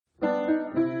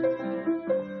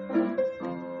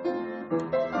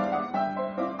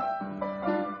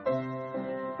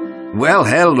Well,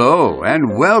 hello,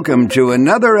 and welcome to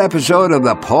another episode of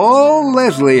the Paul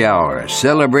Leslie Hour,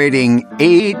 celebrating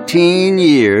 18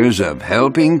 years of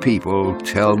helping people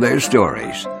tell their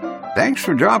stories. Thanks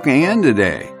for dropping in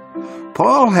today.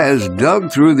 Paul has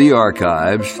dug through the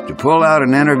archives to pull out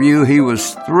an interview he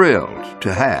was thrilled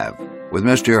to have with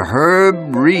Mr.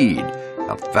 Herb Reed,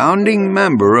 a founding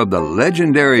member of the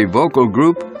legendary vocal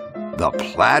group, the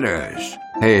Platters.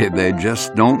 Hey, they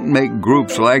just don't make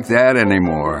groups like that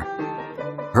anymore.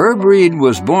 Herb Reed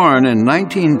was born in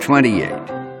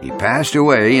 1928. He passed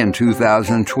away in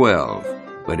 2012.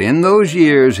 But in those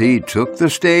years, he took the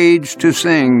stage to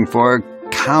sing for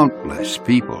countless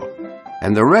people.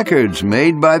 And the records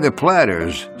made by the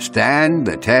Platters stand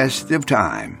the test of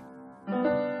time.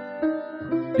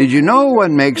 Did you know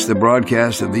what makes the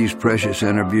broadcast of these precious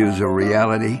interviews a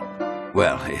reality?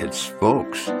 Well, it's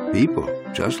folks, people,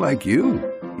 just like you.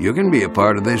 You can be a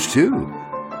part of this too.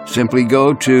 Simply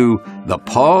go to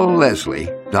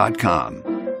thepaulleslie.com,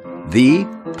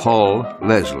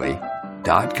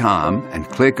 thepaulleslie.com, and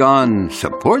click on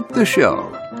Support the Show.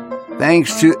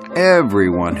 Thanks to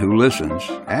everyone who listens,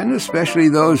 and especially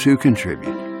those who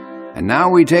contribute. And now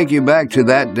we take you back to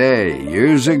that day,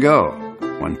 years ago,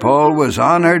 when Paul was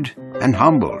honored and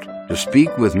humbled to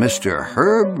speak with Mr.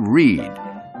 Herb Reed,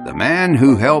 the man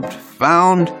who helped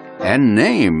found and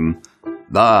name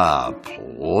the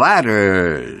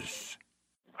Platters.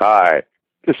 Hi,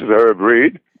 this is Herb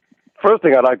Reed. First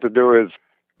thing I'd like to do is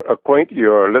acquaint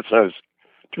your listeners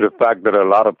to the fact that a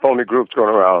lot of phony groups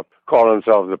going around calling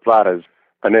themselves the Platters,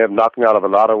 and they have knocked me out of a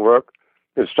lot of work.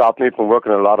 It stopped me from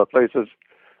working in a lot of places,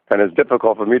 and it's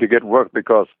difficult for me to get work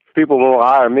because people won't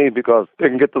hire me because they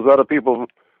can get those other people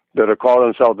that are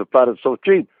calling themselves the Platters so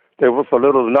cheap. They work for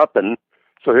little or nothing.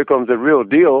 So here comes the real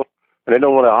deal, and they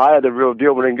don't want to hire the real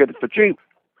deal when they can get it for cheap.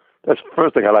 That's the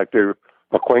first thing I'd like to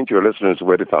acquaint your listeners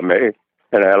with, if I may.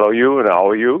 And hello you, and how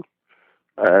are you?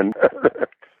 And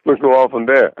we'll go on from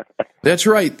there. That's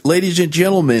right. Ladies and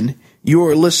gentlemen, you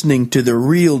are listening to The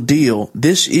Real Deal.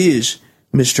 This is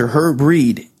Mr. Herb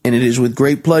Reed, and it is with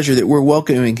great pleasure that we're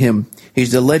welcoming him.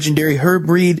 He's the legendary Herb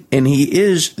Reed, and he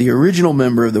is the original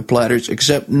member of the Platters,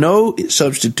 except no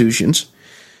substitutions.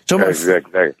 So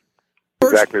exactly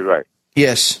right.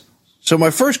 Yes. So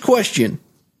my first question,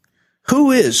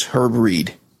 who is Herb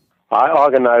Reed? I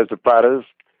organized the Platters,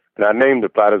 and I named the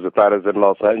Platters in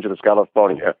Los Angeles,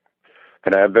 California.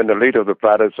 And I've been the leader of the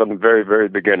Platters from the very, very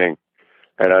beginning.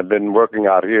 And I've been working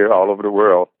out here all over the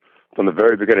world from the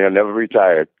very beginning. I never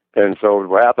retired. And so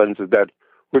what happens is that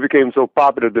we became so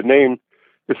popular, the name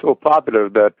is so popular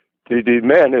that the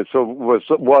demand was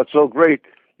so great,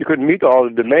 you couldn't meet all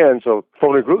the demand, so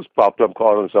phony groups popped up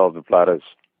calling themselves the Platters.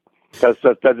 That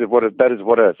is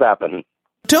what has happened.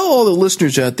 Tell all the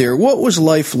listeners out there, what was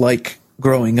life like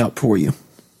growing up for you?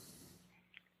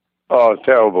 Oh,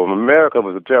 terrible. America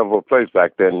was a terrible place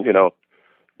back then, you know.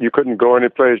 You couldn't go any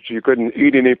place, you couldn't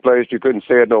eat any place, you couldn't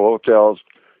stay at no hotels,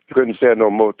 you couldn't stay at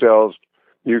no motels.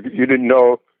 You didn't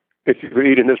know if you could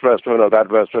eat in this restaurant or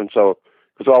that restaurant, so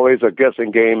it was always a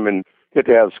guessing game, and you had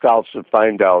to have scouts to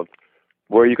find out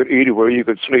where you could eat or where you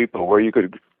could sleep or where you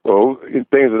could go,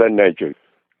 things of that nature.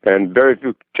 And very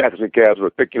few taxi cabs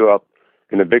would pick you up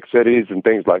in the big cities and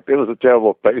things like that. It was a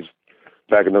terrible place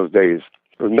back in those days.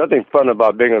 There was nothing fun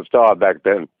about being a star back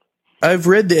then. I've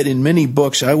read that in many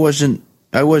books. I wasn't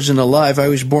alive. I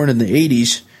was born in the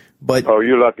 80s. But oh,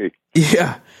 you're lucky.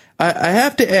 Yeah. I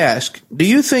have to ask, do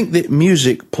you think that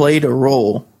music played a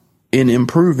role in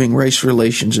improving race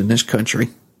relations in this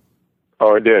country?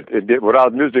 Oh, it did. It did.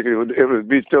 Without music, it would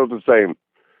be still the same.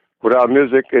 Without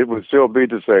music, it would still be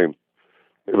the same.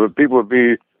 People would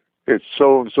be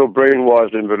so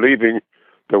brainwashed in believing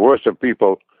the worst of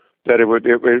people that it would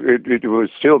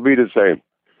still be the same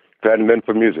if it hadn't been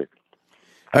for music.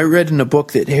 I read in a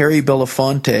book that Harry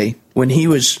Belafonte, when he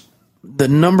was the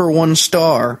number one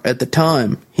star at the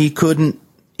time, he couldn't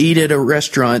eat at a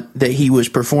restaurant that he was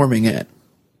performing at.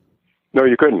 No,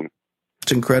 you couldn't.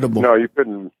 It's incredible. No, you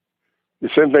couldn't. The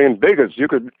same thing in Vegas. You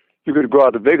could go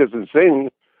out to Vegas and sing,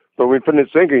 but when you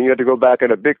finished singing, you had to go back in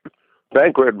a big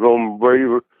banquet room where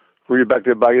you were back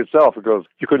there by yourself, because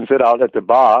you couldn't sit out at the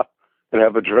bar and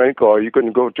have a drink, or you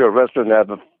couldn't go to a restaurant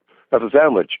and have a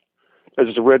sandwich. That's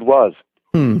just the way it was.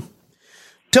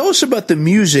 Tell us about the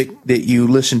music that you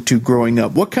listened to growing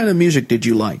up. What kind of music did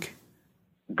you like?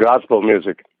 Gospel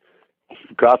music.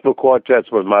 Gospel quartets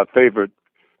was my favorite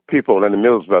people, and the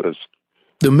Mills Brothers.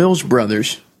 The Mills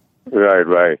Brothers.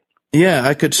 Right. Yeah,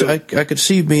 I could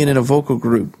see being in a vocal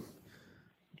group.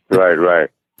 Right.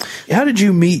 How did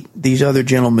you meet these other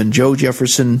gentlemen, Joe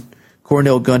Jefferson,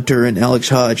 Cornell Gunter, and Alex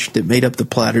Hodge, that made up the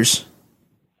Platters?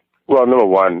 Well, number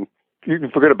one, you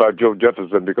can forget about Joe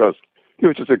Jefferson because he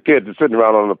was just a kid sitting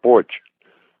around on the porch.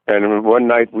 And one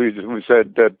night we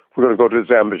said that we're going to go to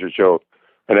this amateur show,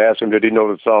 and I asked him, did he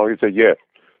know the song? He said, yeah.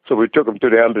 So we took him to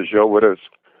the amateur show with us,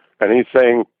 and he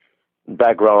sang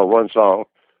background of one song,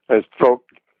 and his throat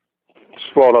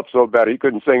swelled up so bad he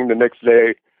couldn't sing the next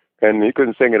day, and he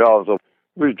couldn't sing at all. So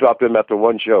we dropped him after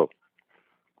one show,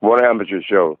 one amateur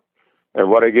show. And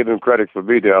what I give him credit for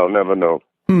being there, I'll never know.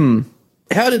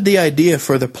 How did the idea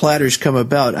for the Platters come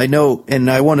about? I know, and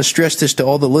I want to stress this to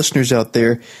all the listeners out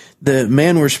there, the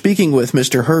man we're speaking with,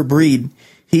 Mr. Herb Reed,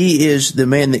 he is the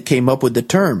man that came up with the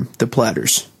term, the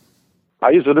Platters. I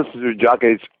used to listen to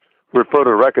jockeys refer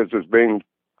to records as being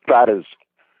Platters.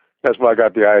 That's where I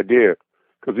got the idea,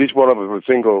 because each one of us was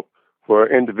single,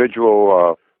 were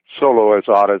individual soloist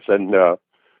artists, and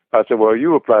I said, well,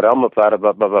 you a Platter, I'm a Platter,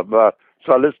 blah, blah, blah, blah.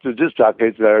 So I listened to disc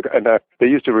jockeys, and they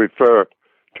used to refer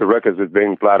to records as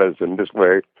being Platters, and this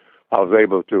way I was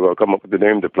able to come up with the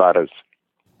name The Platters.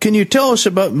 Can you tell us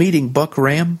about meeting Buck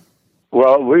Ram?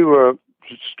 Well, we were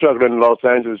struggling in Los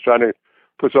Angeles trying to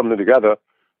put something together,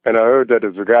 and I heard that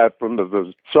there's a guy from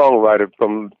the songwriter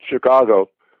from Chicago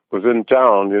was in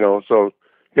town, so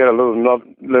he had a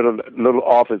little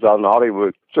office out in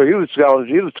Hollywood. So he was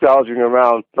scrounging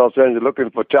around Los Angeles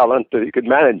looking for talent that he could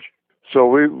manage.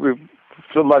 So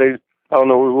somebody, I don't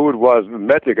know who it was,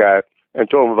 met the guy and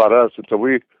told him about us. And so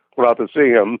we went out to see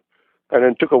him, and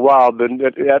then took a while. Then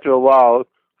after a while,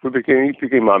 he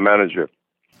became my manager.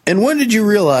 And when did you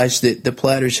realize that the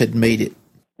Platters had made it?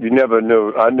 You never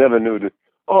knew. I never knew that.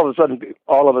 All of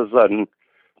a sudden,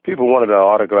 people wanted our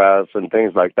autographs and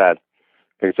things like that,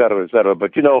 et cetera, et cetera.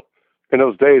 But, in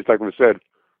those days, like we said,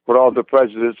 with all the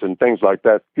prejudice and things like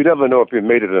that, you never know if you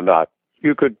made it or not.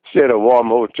 You could stay at a warm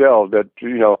hotel that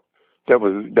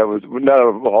was not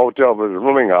a hotel, but a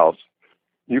rooming house.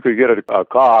 You could get a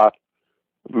car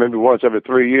maybe once every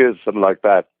 3 years, something like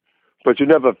that. But you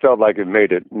never felt like it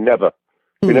made it. Never.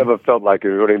 You never felt like it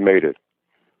really made it.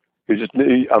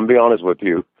 I'm being honest with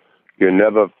you. You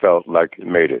never felt like it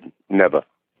made it. Never.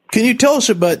 Can you tell us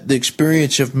about the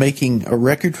experience of making a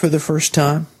record for the first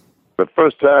time? The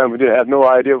first time, we didn't have no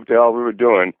idea what the hell we were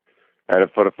doing. And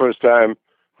for the first time,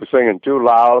 we're singing too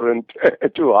loud and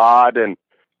too hard. And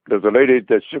there's a lady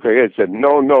that shook her head and said,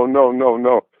 no, no, no, no,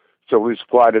 no. So we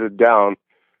squatted it down.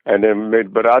 And then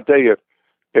but I'll tell you,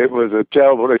 it was a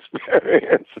terrible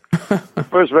experience. The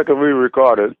first record we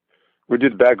recorded, we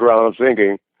did background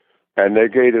singing, and they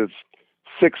gave us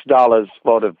 $6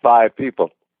 for the 5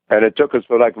 people. And it took us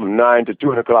from 9 to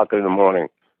 2 o'clock in the morning.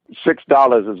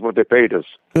 $6 is what they paid us.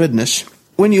 Goodness.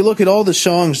 When you look at all the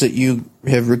songs that you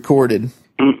have recorded,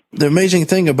 the amazing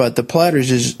thing about the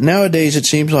Platters is nowadays it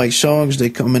seems like songs, they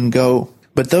come and go.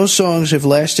 But those songs have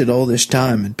lasted all this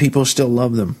time, and people still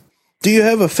love them. Do you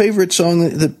have a favorite song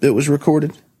that was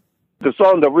recorded? The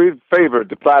song that we favored,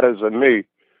 the Platters and me,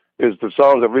 is the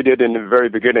song that we did in the very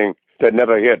beginning that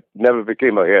never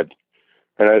became a hit.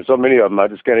 And there's so many of them, I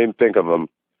just can't even think of them.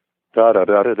 Da da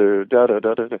da da da da da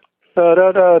da da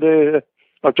da da da.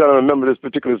 I'm trying to remember this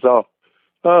particular song.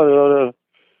 I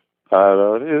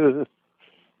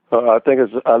think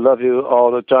it's "I Love You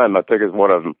All the Time." I think it's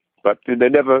one of them, but they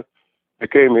never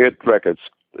became hit records.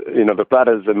 The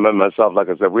Platters and myself, like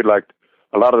I said, we liked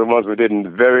a lot of the ones we did in the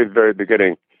very, very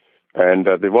beginning, and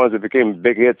the ones that became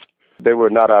big hits, they were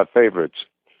not our favorites,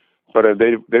 but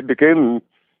they became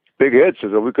big hits,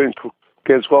 so we can't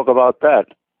talk about that.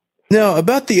 Now,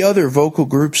 about the other vocal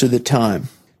groups of the time,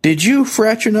 did you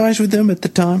fraternize with them at the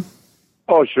time?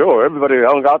 Oh, sure. Everybody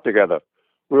hung out together.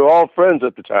 We were all friends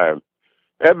at the time.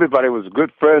 Everybody was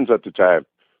good friends at the time.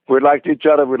 We liked each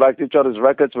other. We liked each other's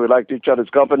records. We liked each other's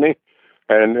company.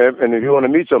 And if you want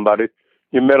to meet somebody,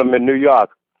 you met them in New York.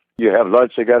 You have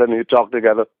lunch together and you talk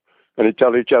together and you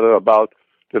tell each other about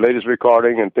the latest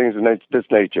recording and things of this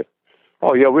nature.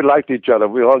 Oh, yeah, we liked each other.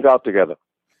 We hung out together.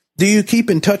 Do you keep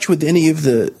in touch with any of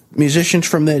the musicians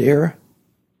from that era?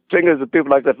 Singers and people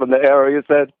like that from the era, you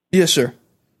said? Yes, sir.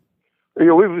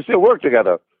 We still work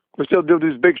together. We still do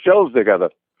these big shows together.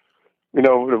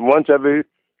 Once every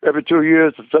 2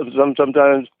 years,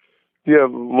 sometimes,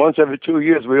 once every 2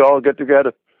 years we all get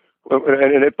together.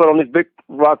 And they put on these big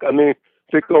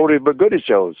oldie but goodie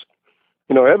shows.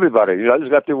 Everybody. I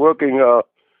just got to working a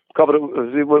couple of,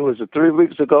 what was it, 3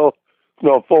 weeks ago?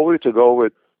 No, 4 weeks ago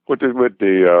with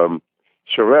the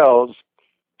Shirelles,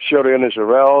 Shirley and the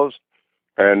Shirelles,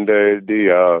 and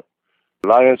the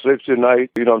Lion Sleeps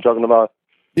Tonight. You know what I'm talking about?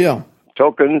 Yeah.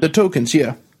 Tokens. The Tokens,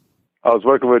 yeah. I was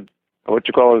working with what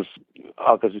you call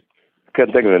I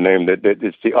can't think of the name.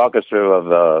 It's the orchestra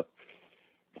of.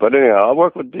 But anyhow, I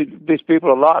work with these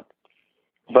people a lot.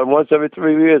 But once every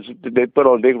 3 years, they put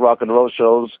on big rock and roll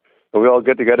shows, and we all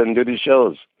get together and do these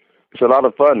shows. It's a lot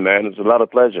of fun, man. It's a lot of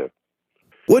pleasure.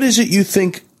 What is it you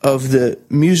think of the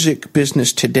music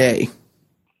business today?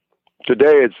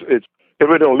 Today, it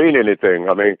really don't mean anything.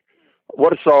 I mean,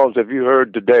 what songs have you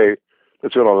heard today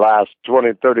that's going to last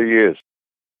 20, 30 years?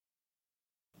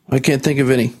 I can't think of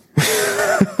any.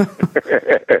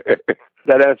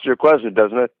 That answers your question,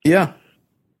 doesn't it? Yeah.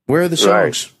 Where are the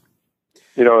songs? Right.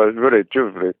 You know, really,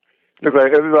 truthfully, looks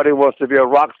like everybody wants to be a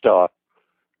rock star.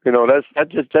 You know,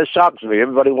 that shocks me.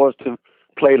 Everybody wants to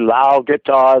play loud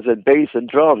guitars and bass and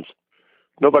drums.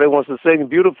 Nobody wants to sing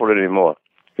beautiful anymore.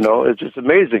 You know, it's just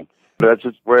amazing. That's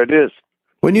just where it is.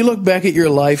 When you look back at your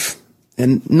life,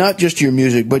 and not just your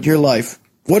music, but your life,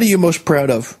 what are you most proud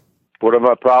of? What am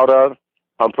I proud of?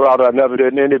 I'm proud I never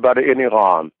did anybody any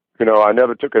harm. You know, I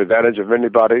never took advantage of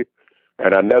anybody,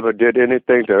 and I never did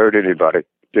anything to hurt anybody,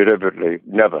 deliberately,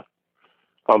 never.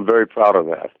 I'm very proud of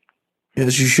that.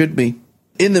 Yes, you should be.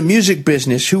 In the music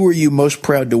business, who are you most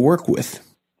proud to work with?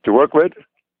 To work with?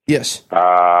 Yes.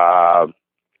 To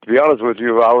be honest with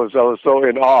you, I was so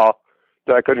in awe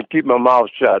that I couldn't keep my mouth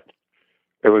shut.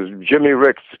 It was Jimmy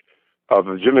Ricks of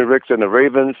Jimmy Ricks and the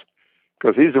Ravens,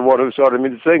 because he's the one who started me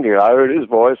to singing. I heard his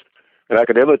voice, and I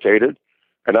could imitate it,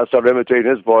 and I started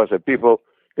imitating his voice, and people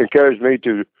encouraged me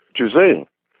to sing.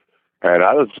 And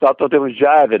I thought they was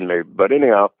jiving me, but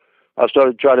anyhow, I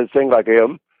started trying to sing like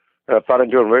him, and I started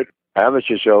doing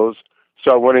amateur shows,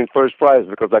 started winning first prize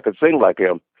because I could sing like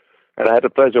him. And I had the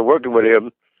pleasure of working with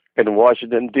him in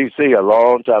Washington, D.C. a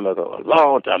long time ago.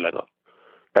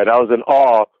 And I was in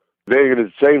awe being in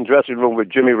the same dressing room with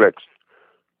Jimmy Ricks.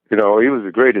 You know, he was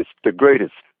the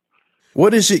greatest.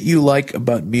 What is it you like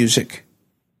about music?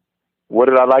 What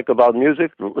did I like about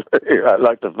music? I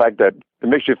like the fact that it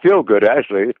makes you feel good,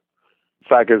 actually. The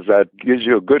fact is that it gives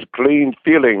you a good, clean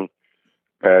feeling,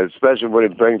 especially when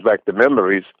it brings back the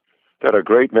memories that are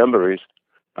great memories.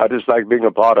 I just like being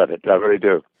a part of it. I really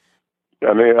do.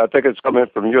 I mean, I think it's coming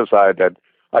from your side that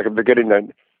I can be getting that.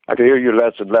 I can hear you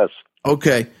less and less.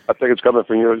 Okay. I think it's coming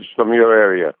from your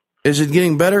area. Is it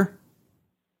getting better?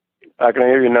 I can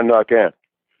hear you. No, I can't.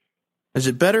 Is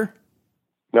it better?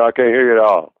 No, I can't hear you at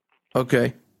all.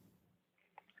 Okay.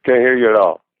 Can't hear you at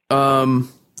all. All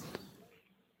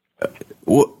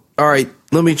right.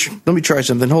 Let me try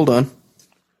something. Hold on.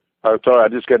 I'm sorry. I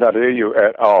just cannot hear you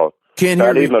at all. Can't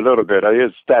hear me? Not even a little bit. I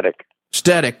hear static.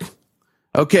 Static.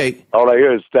 Okay. All I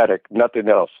hear is static. Nothing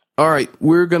else. All right.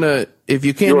 We're gonna. If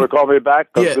you can't. You want to call me back?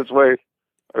 Yeah. This way,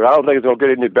 I don't think it's gonna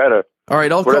get any better. All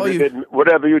right. I'll call you.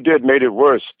 Whatever you did made it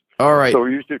worse. All right. So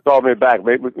you should call me back.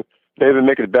 Maybe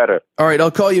make it better. All right.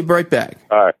 I'll call you right back.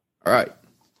 All right. All right.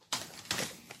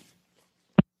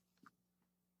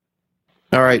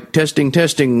 All right.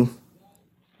 Testing.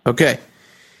 Okay.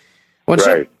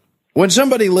 When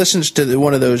somebody listens to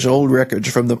one of those old records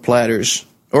from the Platters,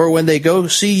 or when they go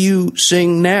see you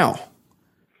sing now,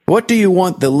 what do you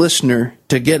want the listener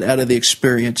to get out of the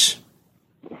experience?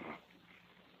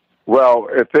 Well,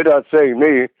 if they're not saying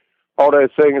me, all they're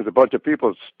saying is a bunch of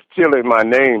people stealing my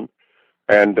name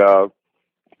and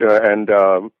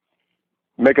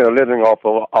making a living off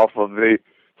of the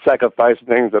sacrifice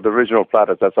things of the original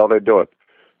Platters. That's all they're doing.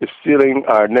 It's stealing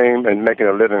our name and making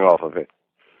a living off of it.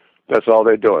 That's all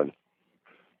they're doing.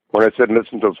 When I sit and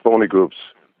listen to those phony groups.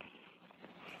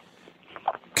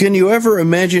 Can you ever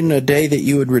imagine a day that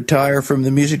you would retire from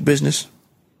the music business?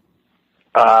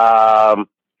 Well,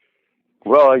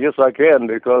 I guess I can,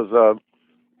 because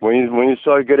when you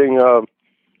start getting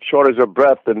shortage of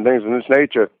breath and things of this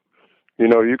nature, you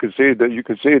know, you can see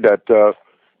that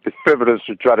it's frivolous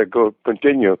to try to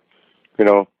continue. You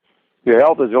know, your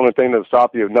health is the only thing that'll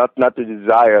stop you, not the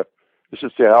desire. It's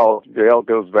just your health. Your health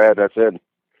goes bad. That's it.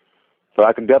 So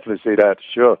I can definitely see that.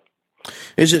 Sure.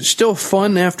 Is it still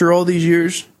fun after all these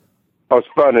years? Oh, it's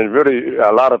fun, and really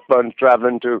a lot of fun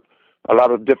traveling to a lot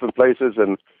of different places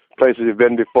and places you've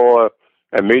been before,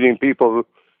 and meeting people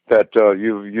that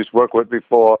you've used to work with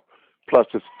before, plus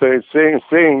just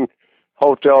seeing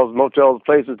hotels, motels,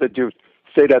 places that you've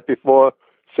stayed at before,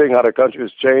 seeing how the country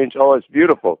has changed. Oh, it's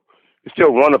beautiful. It's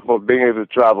still wonderful being able to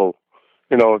travel,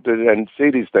 you know, and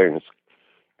see these things.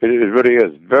 It really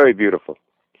is very beautiful.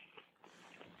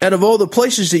 Out of all the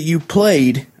places that you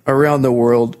played around the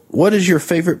world, what is your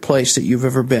favorite place that you've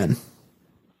ever been?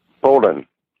 Poland.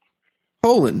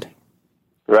 Poland?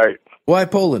 Right. Why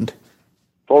Poland?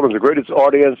 Poland's the greatest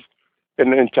audience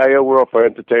in the entire world for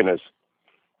entertainers.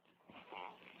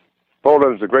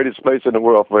 Poland is the greatest place in the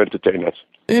world for entertainers.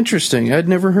 Interesting. I'd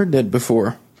never heard that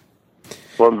before.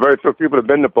 Well, very few people have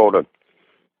been to Poland.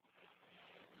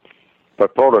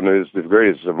 But Poland is the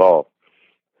greatest of all.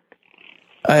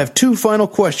 I have two final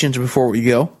questions before we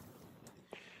go.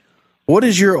 What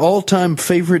is your all-time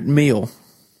favorite meal?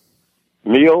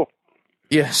 Meal?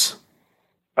 Yes.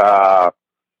 Some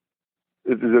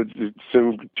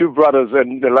two brothers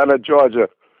in Atlanta, Georgia,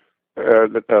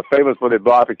 that are famous for their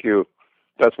barbecue.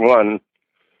 That's one.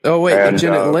 Oh, wait, it's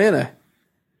in Atlanta.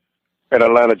 In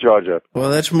Atlanta, Georgia.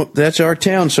 Well, that's our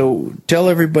town, so tell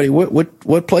everybody,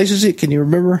 what place is it? Can you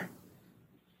remember?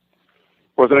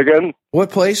 What's it again? What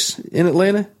place in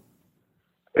Atlanta?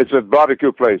 It's a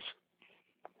barbecue place.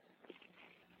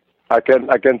 I can't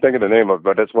think of the name of it,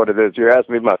 but that's what it is. You asked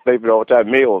me my favorite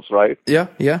all-time meals, right? Yeah.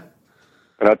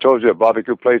 And I told you a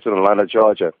barbecue place in Atlanta,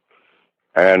 Georgia.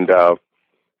 And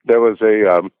there was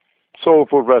a soul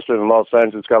food restaurant in Los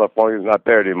Angeles, California. It's not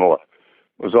there anymore.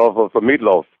 It was all for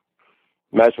meatloaf,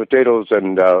 mashed potatoes,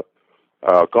 and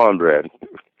cornbread.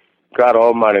 God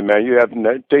almighty, man, you haven't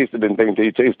tasted anything till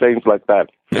you taste things like that.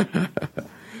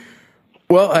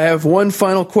 Well, I have one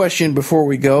final question before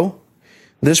we go.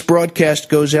 This broadcast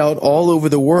goes out all over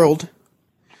the world.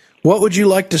 What would you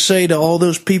like to say to all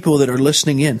those people that are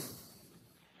listening in?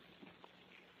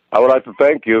 I would like to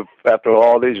thank you, after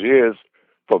all these years,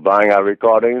 for buying our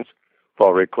recordings,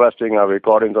 for requesting our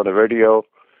recordings on the radio,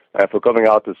 and for coming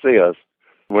out to see us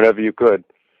whenever you could.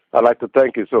 I'd like to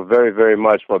thank you so very, very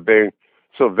much for being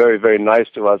so very, very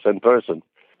nice to us in person.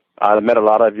 I met a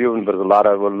lot of you, but a lot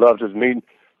I would love to meet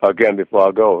again before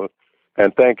I go.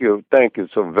 And thank you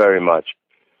so very much.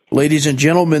 Ladies and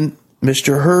gentlemen,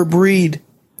 Mr. Herb Reed,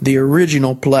 the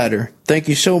original Platter. Thank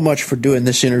you so much for doing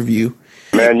this interview.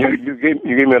 Man, you gave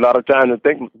me a lot of time to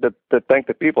thank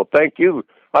the people. Thank you.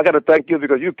 I got to thank you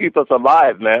because you keep us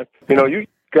alive, man. You know, you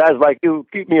guys like you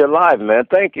keep me alive, man.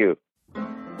 Thank you.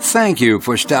 Thank you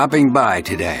for stopping by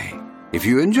today. If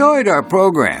you enjoyed our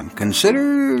program,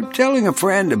 consider telling a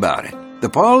friend about it. The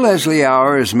Paul Leslie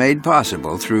Hour is made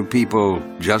possible through people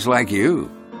just like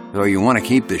you. So you want to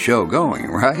keep the show going,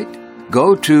 right?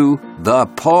 Go to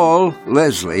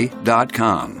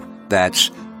thepaulleslie.com. That's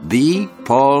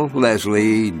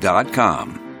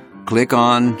thepaulleslie.com. Click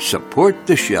on Support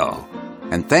the Show.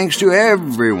 And thanks to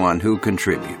everyone who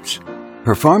contributes.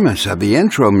 Performance of the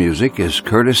intro music is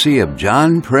courtesy of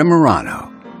John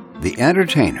Primorano, The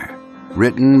Entertainer,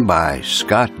 written by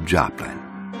Scott Joplin.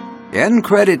 End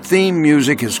credit theme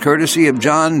music is courtesy of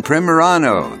John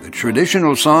Primorano, the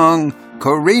traditional song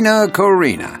Corina,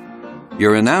 Corina.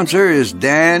 Your announcer is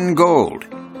Dan Gold.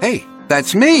 Hey,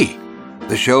 that's me.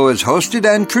 The show is hosted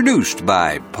and produced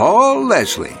by Paul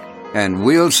Leslie. And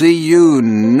we'll see you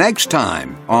next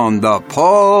time on the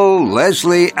Paul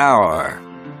Leslie Hour.